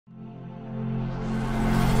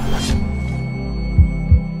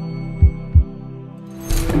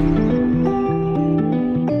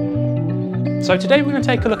So today we're going to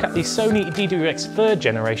take a look at the Sony DWX 3rd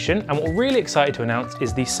generation, and what we're really excited to announce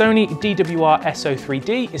is the Sony DWR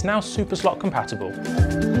SO3D is now superslot compatible.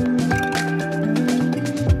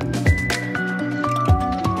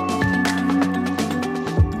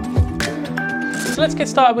 So let's get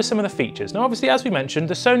started with some of the features. Now obviously, as we mentioned,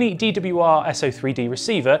 the Sony DWR SO3D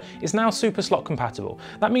receiver is now superslot compatible.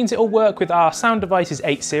 That means it'll work with our Sound Devices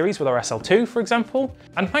 8 series with our SL2, for example.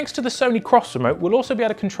 And thanks to the Sony cross remote, we'll also be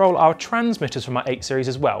able to control our transmitters from our 8 series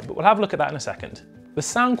as well, but we'll have a look at that in a second. The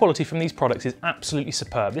sound quality from these products is absolutely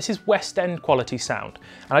superb. This is West End quality sound.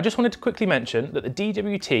 And I just wanted to quickly mention that the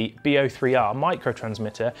DWT BO3R micro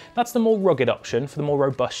transmitter, that's the more rugged option for the more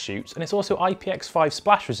robust shoots, and it's also IPX5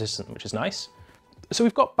 splash resistant, which is nice. So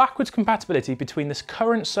we've got backwards compatibility between this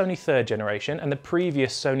current Sony 3rd generation and the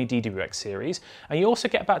previous Sony DWX series, and you also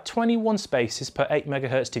get about 21 spaces per 8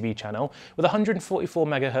 MHz TV channel with 144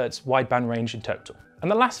 MHz wideband range in total. And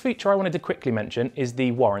the last feature I wanted to quickly mention is the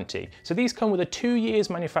warranty. So these come with a 2 years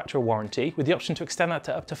manufacturer warranty with the option to extend that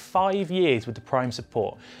to up to 5 years with the prime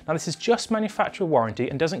support. Now this is just manufacturer warranty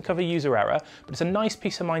and doesn't cover user error, but it's a nice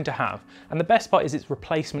peace of mind to have. And the best part is its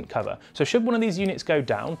replacement cover. So should one of these units go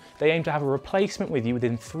down, they aim to have a replacement with you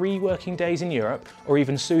within 3 working days in Europe or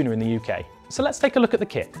even sooner in the UK. So let's take a look at the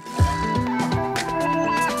kit.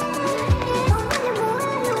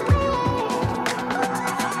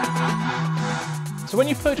 So when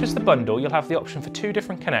you purchase the bundle, you'll have the option for 2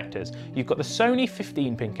 different connectors. You've got the Sony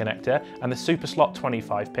 15-pin connector and the superslot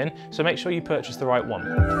 25-pin, so make sure you purchase the right one.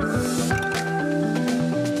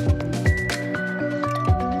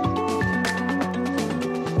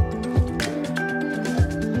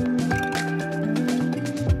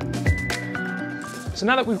 So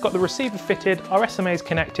now that we've got the receiver fitted, our SMAs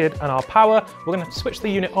connected and our power, we're going to switch the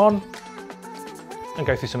unit on and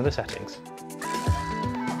go through some of the settings.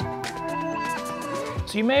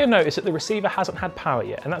 So you may have noticed that the receiver hasn't had power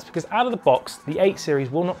yet, and that's because out of the box, the 8 series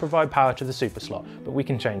will not provide power to the superslot, but we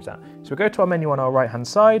can change that. So we go to our menu on our right-hand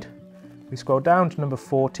side, we scroll down to number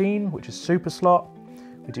 14, which is superslot.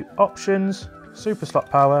 We do options, superslot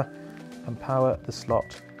power, and power the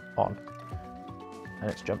slot on. And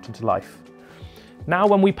it's jumped into life. Now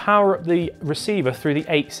when we power up the receiver through the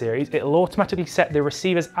 8 series, it'll automatically set the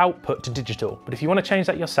receiver's output to digital. But if you want to change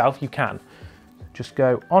that yourself, you can. Just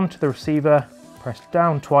go onto the receiver, press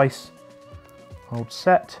down twice, hold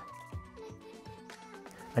set,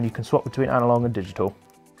 and you can swap between analog and digital.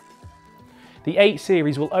 The 8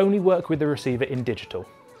 series will only work with the receiver in digital.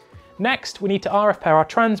 Next, we need to RF pair our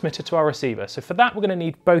transmitter to our receiver. So for that, we're going to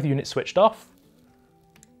need both units switched off.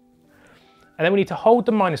 And then we need to hold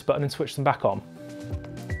the minus button and switch them back on.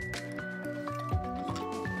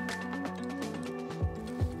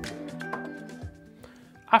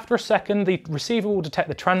 After a second, the receiver will detect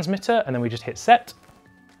the transmitter, and then we just hit set,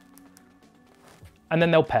 and then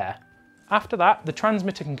they'll pair. After that, the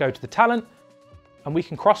transmitter can go to the talent, and we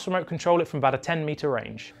can cross remote control it from about a 10-meter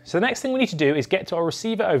range. So the next thing we need to do is get to our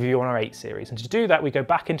receiver overview on our 8 series, and to do that, we go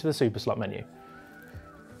back into the superslot menu.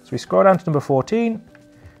 So we scroll down to number 14,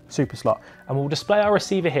 superslot, and we'll display our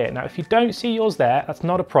receiver here. Now, if you don't see yours there, that's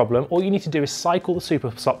not a problem. All you need to do is cycle the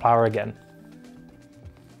superslot power again.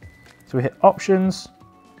 So we hit options,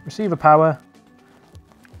 receiver power,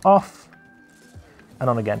 off, and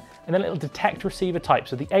on again. And then it'll detect receiver type.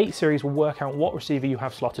 So the 8 series will work out what receiver you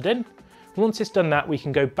have slotted in. Once it's done that, we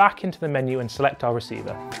can go back into the menu and select our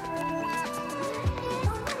receiver.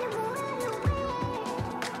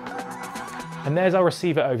 And there's our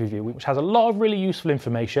receiver overview, which has a lot of really useful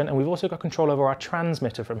information, and we've also got control over our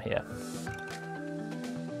transmitter from here.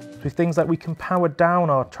 With things like we can power down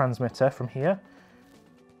our transmitter from here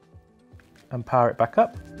and power it back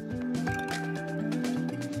up.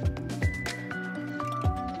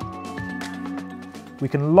 We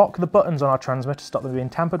can lock the buttons on our transmitter to stop them being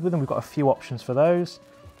tampered with, and we've got a few options for those.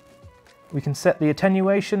 We can set the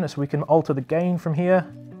attenuation, so we can alter the gain from here.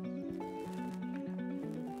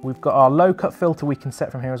 We've got our low cut filter we can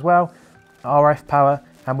set from here as well, RF power,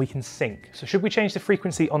 and we can sync. So should we change the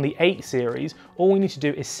frequency on the 8 series, all we need to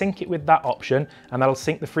do is sync it with that option, and that'll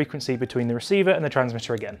sync the frequency between the receiver and the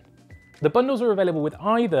transmitter again. The bundles are available with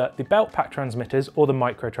either the belt pack transmitters or the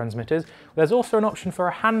micro transmitters. There's also an option for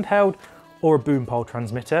a handheld or a boom pole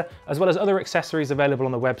transmitter, as well as other accessories available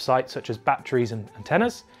on the website, such as batteries and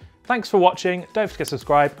antennas. Thanks for watching, don't forget to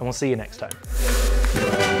subscribe, and we'll see you next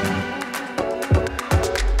time.